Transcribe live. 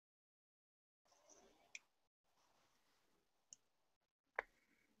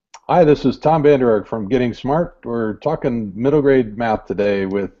Hi, this is Tom Vander from Getting Smart. We're talking middle grade math today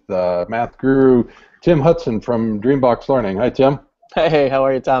with math guru Tim Hudson from DreamBox Learning. Hi, Tim. Hey, how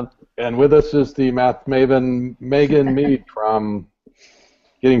are you, Tom? And with us is the math maven Megan Mead from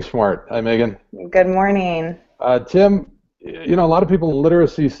Getting Smart. Hi, Megan. Good morning. Tim, a lot of people in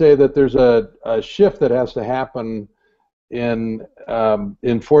literacy say that there's a shift that has to happen in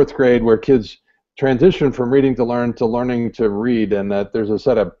fourth grade where kids transition from reading to learn to learning to read, and that there's a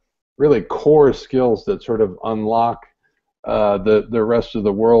set of really core skills that sort of unlock the rest of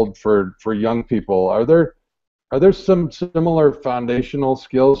the world for young people. Are there some similar foundational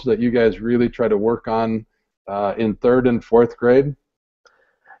skills that you guys really try to work on in third and fourth grade?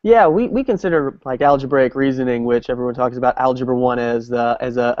 Yeah, we consider like algebraic reasoning, which everyone talks about Algebra 1 as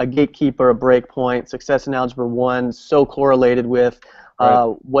a gatekeeper, a break point. Success in Algebra 1 so correlated with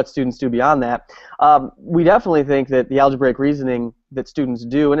what students do beyond that. We definitely think that the algebraic reasoning that students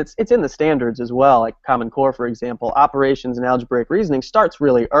do, and it's in the standards as well, like Common Core, for example, operations in algebraic reasoning starts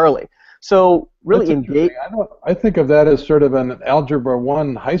really early. So really engage. I think of that as sort of an Algebra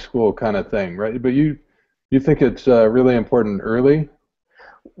 1 high school kind of thing, right? But you think it's really important early?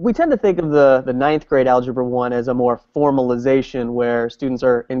 We tend to think of the ninth grade Algebra 1 as a more formalization where students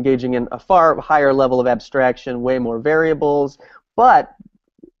are engaging in a far higher level of abstraction, way more variables, but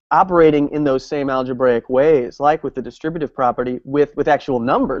operating in those same algebraic ways, like with the distributive property, with actual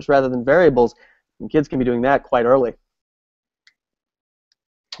numbers rather than variables. And kids can be doing that quite early.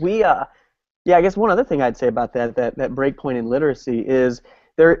 Yeah, I guess one other thing I'd say about that breakpoint in literacy is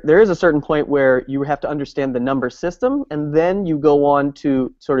there is a certain point where you have to understand the number system, and then you go on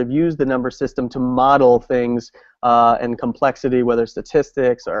to sort of use the number system to model things and complexity, whether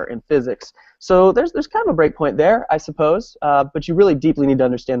statistics or in physics. So there's kind of a breakpoint there, I suppose, but you really deeply need to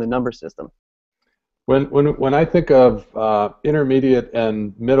understand the number system. When I think of intermediate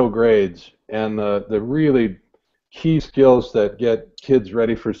and middle grades and the really key skills that get kids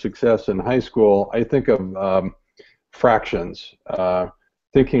ready for success in high school, I think of fractions.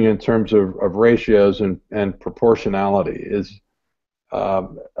 Thinking in terms of ratios and proportionality is a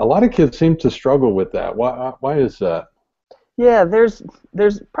lot of kids seem to struggle with that. Why is that? Yeah, there's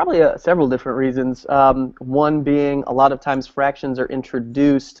probably several different reasons. One being a lot of times fractions are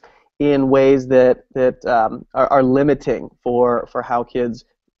introduced in ways that are limiting for how kids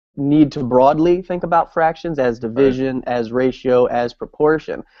need to broadly think about fractions as division, Right. as ratio, as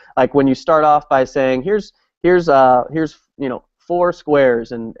proportion. Like when you start off by saying here's 4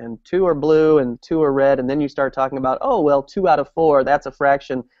 squares and 2 are blue and 2 are red, and then you start talking about, oh well, 2 out of 4, that's a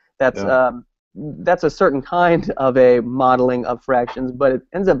fraction. That's a certain kind of a modeling of fractions, but it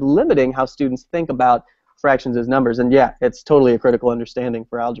ends up limiting how students think about fractions as numbers. And yeah, it's totally a critical understanding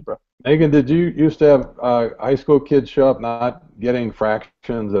for algebra. Megan, did you used to have high school kids show up not getting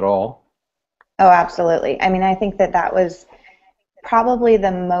fractions at all? Oh, absolutely. I mean, I think that was probably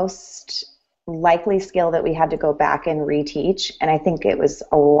the most likely skill that we had to go back and reteach, and I think it was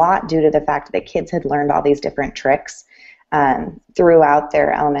a lot due to the fact that kids had learned all these different tricks throughout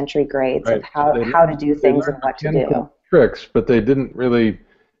their elementary grades Right. of how to do things and what to do. Tricks, but they didn't really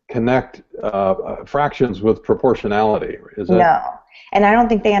connect fractions with proportionality. Is that? No, and I don't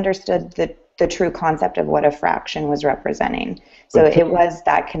think they understood the true concept of what a fraction was representing. So it was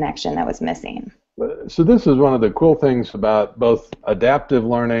that connection that was missing. So this is one of the cool things about both adaptive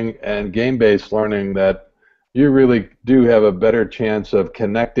learning and game-based learning, that you really do have a better chance of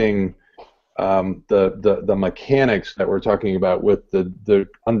connecting the mechanics that we're talking about with the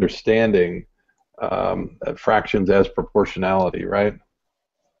understanding fractions as proportionality, right?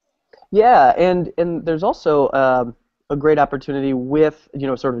 Yeah, and there's also a great opportunity with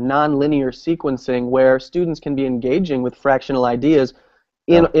sort of nonlinear sequencing where students can be engaging with fractional ideas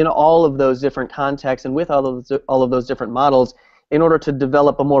in all of those different contexts and with all of those different models in order to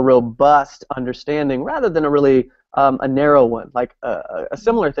develop a more robust understanding rather than a narrow one. Like a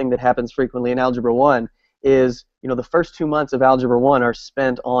similar thing that happens frequently in Algebra 1 is the first 2 months of Algebra 1 are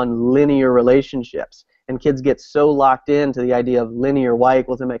spent on linear relationships, and kids get so locked into the idea of linear y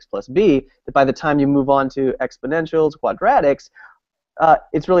equals mx plus b that by the time you move on to exponentials, quadratics,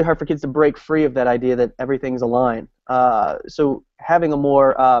 it's really hard for kids to break free of that idea that everything's a line. So having a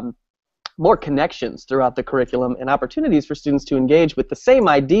more connections throughout the curriculum and opportunities for students to engage with the same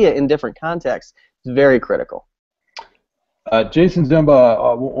idea in different contexts is very critical. Jason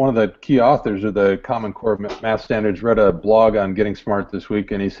Zimba, one of the key authors of the Common Core Math Standards, read a blog on Getting Smart this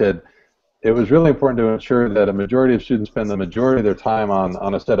week, and he said it was really important to ensure that a majority of students spend the majority of their time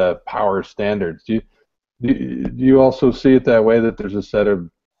on a set of power standards. Do you also see it that way, that there's a set of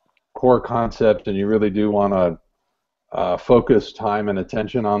core concepts and you really do want focus time and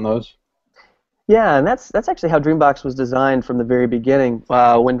attention on those? Yeah, and that's actually how DreamBox was designed from the very beginning.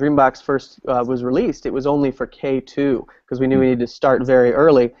 When DreamBox first was released, it was only for K2 because we knew we needed to start very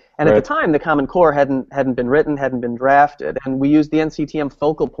early. And at the Right. time, the Common Core hadn't been written, hadn't been drafted, and we used the NCTM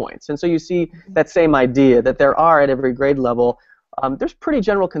focal points. And so you see that same idea that there are at every grade level. There's pretty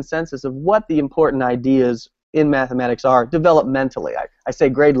general consensus of what the important ideas in mathematics are developmentally. I say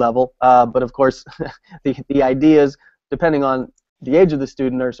grade level, but of course, the ideas, depending on the age of the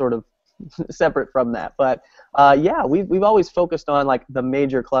student, are sort of separate from that. But yeah, we've always focused on like the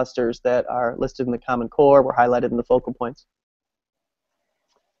major clusters that are listed in the Common Core, were highlighted in the focal points.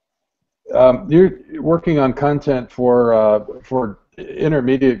 You're working on content for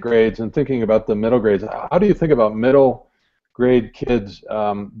intermediate grades and thinking about the middle grades. How do you think about middle grade kids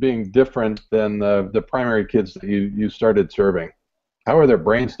being different than the primary kids that you started serving? How are their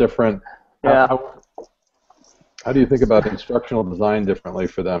brains different? Yeah. How do you think about instructional design differently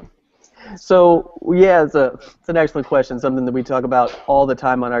for them? So yeah, it's an excellent question. Something that we talk about all the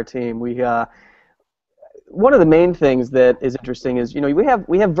time on our team. One of the main things that is interesting is, we have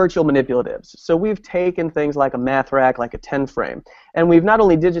virtual manipulatives. So we've taken things like a math rack, like a 10-frame, and we've not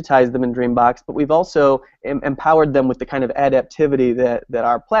only digitized them in DreamBox, but we've also empowered them with the kind of adaptivity that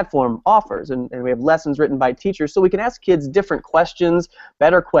our platform offers. And we have lessons written by teachers, so we can ask kids different questions,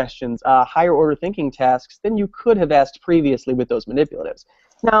 better questions, higher order thinking tasks than you could have asked previously with those manipulatives.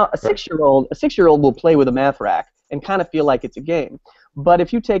 Now, a six-year-old will play with a math rack and kind of feel like it's a game. But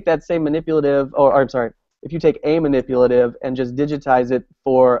if you take that same manipulative, if you take a manipulative and just digitize it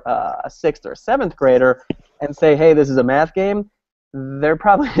for a 6th or 7th grader and say, hey, this is a math game, they're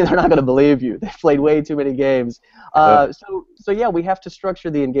not going to believe you. They've played way too many games. So yeah, we have to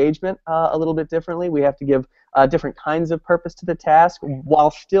structure the engagement a little bit differently. We have to give different kinds of purpose to the task while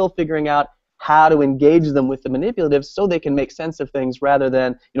still figuring out how to engage them with the manipulatives so they can make sense of things rather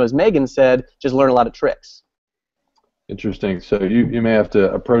than, as Megan said, just learn a lot of tricks. Interesting. So you may have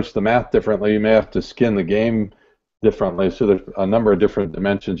to approach the math differently. You may have to skin the game differently. So there's a number of different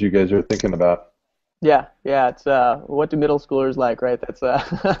dimensions you guys are thinking about. Yeah. It's what do middle schoolers like, right? That's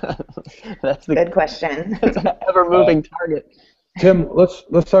that's the good question. It's an ever-moving target. Tim,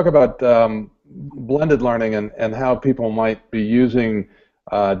 let's talk about blended learning and how people might be using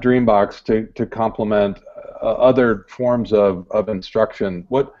DreamBox to complement other forms of instruction.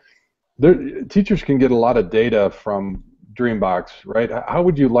 Teachers can get a lot of data from DreamBox, right? How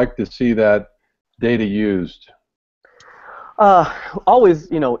would you like to see that data used? Always,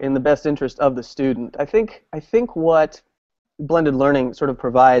 in the best interest of the student. I think what blended learning sort of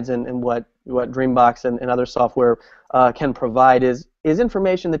provides and what DreamBox and other software can provide is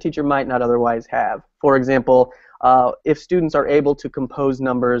information the teacher might not otherwise have. For example, if students are able to compose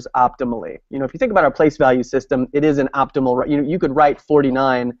numbers optimally. If you think about our place value system, it is an optimal, you could write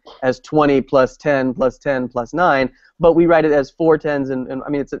 49 as 20 plus 10 plus 10 plus 9, but we write it as 4 10s, and I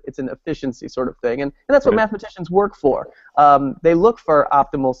mean, it's an efficiency sort of thing, and that's what mathematicians work for. They look for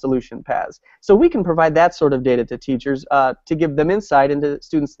optimal solution paths. So we can provide that sort of data to teachers to give them insight into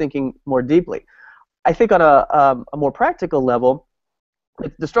students thinking more deeply. I think on a more practical level,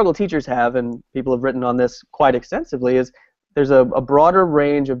 the struggle teachers have, and people have written on this quite extensively, is there's a broader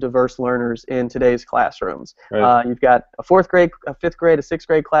range of diverse learners in today's classrooms. Right. You've got a 4th grade, a 5th grade, a 6th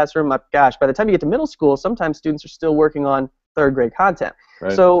grade classroom. Gosh, by the time you get to middle school, sometimes students are still working on 3rd grade content.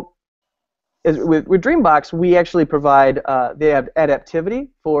 Right. So with DreamBox, we actually provide they have adaptivity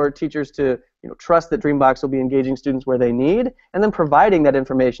for teachers to trust that DreamBox will be engaging students where they need, and then providing that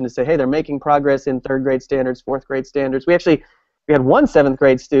information to say, hey, they're making progress in 3rd grade standards, 4th grade standards. We had one 7th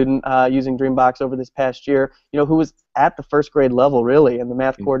grade student using DreamBox over this past year, who was at the 1st grade level, really, and the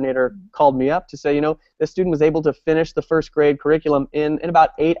math coordinator called me up to say, this student was able to finish the 1st grade curriculum in about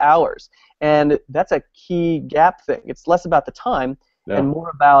 8 hours, and that's a key gap thing. It's less about the time and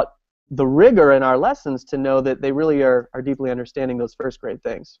more about the rigor in our lessons to know that they really are deeply understanding those 1st grade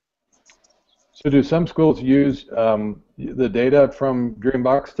things. So do some schools use the data from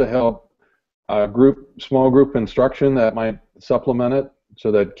DreamBox to help small group instruction that might supplement it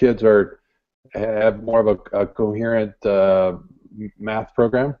so that kids have more of a coherent math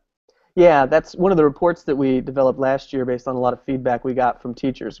program? Yeah, that's one of the reports that we developed last year based on a lot of feedback we got from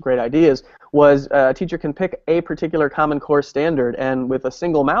teachers, great ideas, was a teacher can pick a particular Common Core standard and with a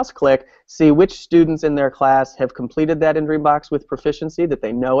single mouse click see which students in their class have completed that in DreamBox with proficiency, that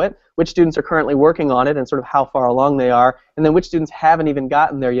they know it, which students are currently working on it and sort of how far along they are, and then which students haven't even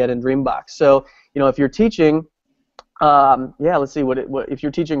gotten there yet in DreamBox. So, if you're teaching, let's see, if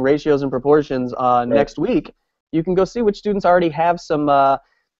you're teaching ratios and proportions next week, you can go see which students already have some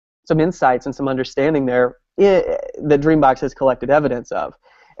insights and some understanding there. that DreamBox has collected evidence of.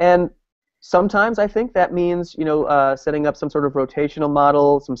 And sometimes I think that means, setting up some sort of rotational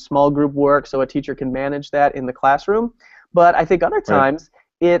model, some small group work, so a teacher can manage that in the classroom. But I think other times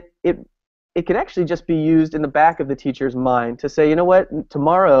it can actually just be used in the back of the teacher's mind to say, you know what,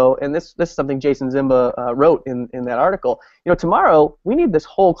 tomorrow, and this is something Jason Zimba wrote in that article, tomorrow we need this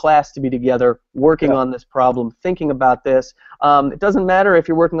whole class to be together working on this problem, thinking about this. It doesn't matter if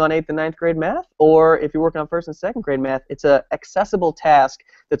you're working on 8th and 9th grade math or if you're working on 1st and 2nd grade math. It's an accessible task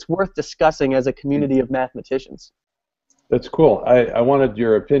that's worth discussing as a community of mathematicians. That's cool. I wanted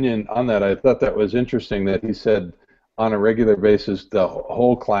your opinion on that. I thought that was interesting that he said on a regular basis the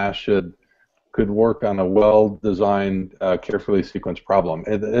whole class could work on a well-designed, carefully sequenced problem.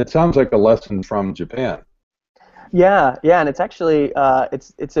 It sounds like a lesson from Japan. Yeah, and it's actually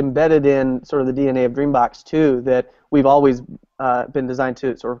it's embedded in sort of the DNA of DreamBox too, that we've always been designed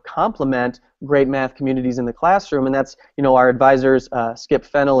to sort of complement great math communities in the classroom, and that's our advisors Skip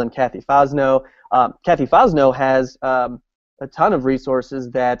Fennell and Kathy Fosno. Kathy Fosno has a ton of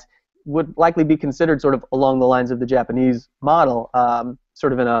resources that would likely be considered sort of along the lines of the Japanese model,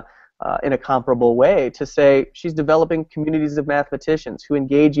 sort of in a comparable way, to say she's developing communities of mathematicians who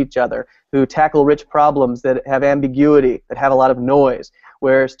engage each other, who tackle rich problems that have ambiguity, that have a lot of noise,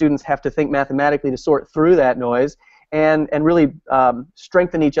 where students have to think mathematically to sort through that noise, and really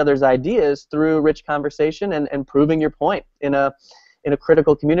strengthen each other's ideas through rich conversation and proving your point in a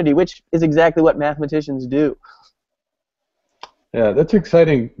critical community, which is exactly what mathematicians do. Yeah, that's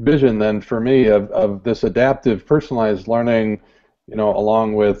exciting vision then for me of this adaptive, personalized learning,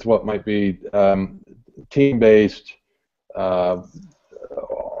 along with what might be team-based,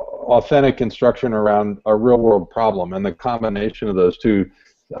 authentic instruction around a real-world problem, and the combination of those two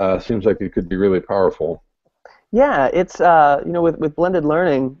seems like it could be really powerful. Yeah, it's with blended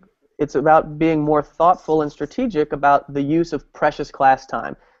learning, it's about being more thoughtful and strategic about the use of precious class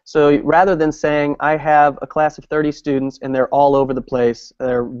time. So rather than saying I have a class of 30 students and they're all over the place,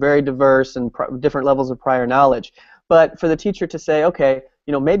 they're very diverse and different levels of prior knowledge, but for the teacher to say, okay,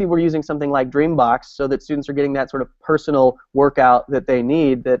 maybe we're using something like DreamBox so that students are getting that sort of personal workout that they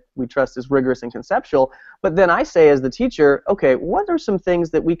need, that we trust is rigorous and conceptual. But then I say as the teacher, okay, what are some things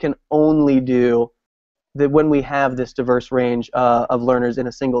that we can only do that when we have this diverse range of learners in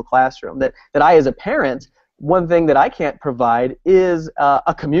a single classroom? That I as a parent, one thing that I can't provide is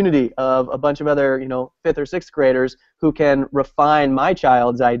a community of a bunch of other 5th or 6th graders who can refine my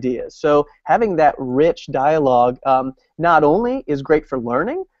child's ideas. So having that rich dialogue not only is great for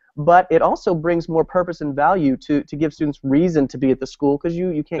learning, but it also brings more purpose and value to give students reason to be at the school, because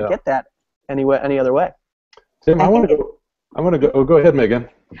you can't get that any other way. Tim, I want to go. Oh, go ahead, Megan.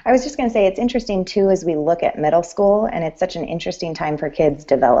 I was just going to say it's interesting too as we look at middle school, and it's such an interesting time for kids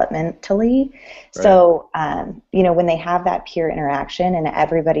developmentally. Right. So, when they have that peer interaction and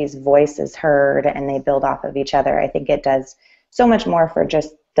everybody's voice is heard and they build off of each other, I think it does so much more for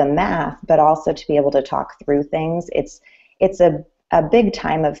just the math, but also to be able to talk through things. It's a big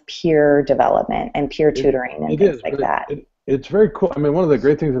time of peer development and peer tutoring and things like that. It's very cool. I mean, one of the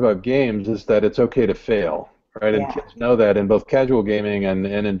great things about games is that it's okay to fail. Right, and kids know that in both casual gaming and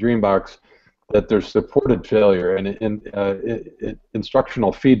in DreamBox, that there's supported failure and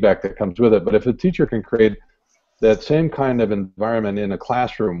instructional feedback that comes with it. But if a teacher can create that same kind of environment in a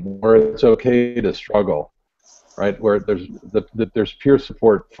classroom where it's okay to struggle, right, where there's peer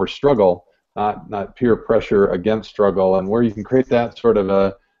support for struggle, not peer pressure against struggle, and where you can create that sort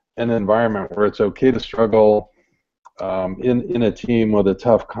of an environment where it's okay to struggle in a team with a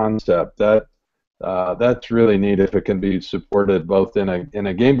tough concept, that's really neat if it can be supported both in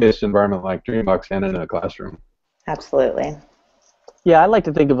a game-based environment like DreamBox and in a classroom. Absolutely. Yeah, I like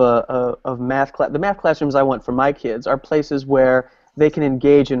to think of the math classrooms I want for my kids are places where they can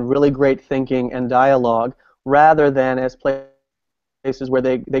engage in really great thinking and dialogue, rather than as places where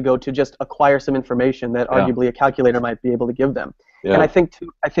they go to just acquire some information that arguably a calculator might be able to give them. Yeah. And I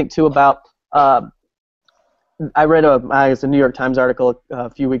think too about I read a New York Times article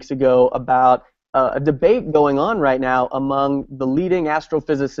a few weeks ago about a debate going on right now among the leading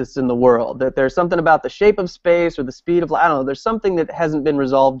astrophysicists in the world, that there's something about the shape of space or the speed of light. I don't know, there's something that hasn't been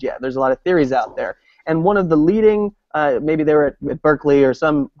resolved yet. There's a lot of theories out there. And one of the leading, maybe they were at Berkeley or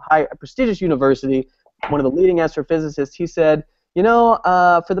some high prestigious university, one of the leading astrophysicists, he said,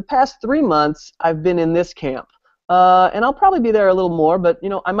 for the past 3 months, I've been in this camp. And I'll probably be there a little more, but,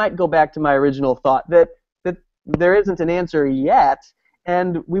 I might go back to my original thought that there isn't an answer yet.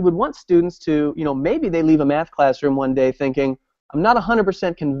 And we would want students to, maybe they leave a math classroom one day thinking, I'm not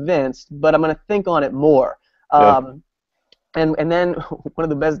 100% convinced, but I'm going to think on it more. And then one of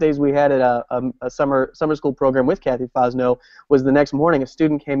the best days we had at a summer school program with Kathy Fosno was the next morning. A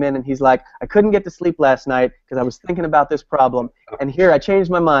student came in and he's like, I couldn't get to sleep last night because I was thinking about this problem, and here I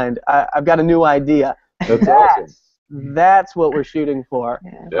changed my mind. I've got a new idea. That's awesome. That's what we're shooting for.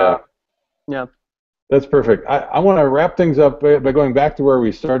 Yeah. Yeah. That's perfect. I want to wrap things up by going back to where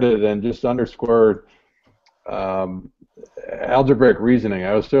we started and just underscore algebraic reasoning.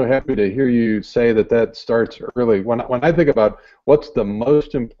 I was so happy to hear you say that starts early. When I think about what's the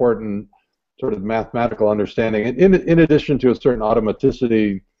most important sort of mathematical understanding, in addition to a certain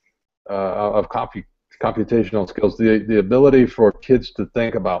automaticity of computational skills, the ability for kids to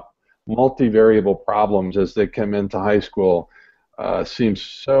think about multivariable problems as they come into high school seems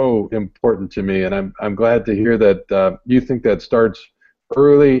so important to me, and I'm glad to hear that you think that starts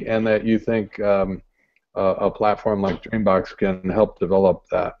early and that you think a platform like DreamBox can help develop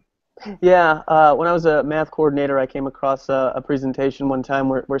that. Yeah, when I was a math coordinator, I came across a presentation one time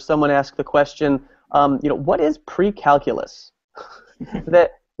where someone asked the question, what is pre-calculus?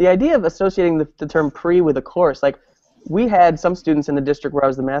 That the idea of associating the term pre with a course, like we had some students in the district where I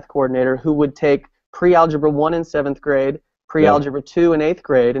was the math coordinator who would take pre-algebra 1 in 7th grade, pre-algebra 2 in 8th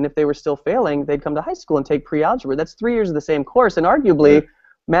grade, and if they were still failing, they'd come to high school and take pre-algebra. That's 3 years of the same course, and arguably,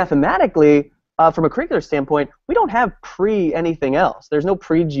 mathematically, from a curricular standpoint, we don't have pre-anything else. There's no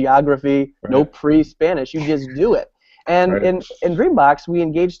pre-geography, no pre-Spanish. You just do it. And in DreamBox, we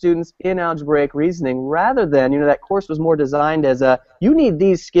engage students in algebraic reasoning rather than, that course was more designed as you need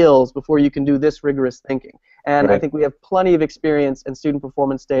these skills before you can do this rigorous thinking. And I think we have plenty of experience in student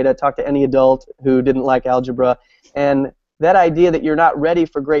performance data. Talk to any adult who didn't like algebra. And that idea that you're not ready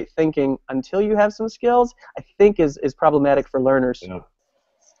for great thinking until you have some skills, I think is problematic for learners. Yeah.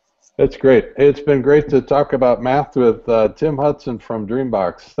 That's great. It's been great to talk about math with Tim Hudson from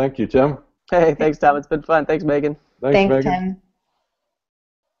DreamBox. Thank you, Tim. Hey, thanks, Tom. It's been fun. Thanks, Megan. Thanks, Megan. Tim.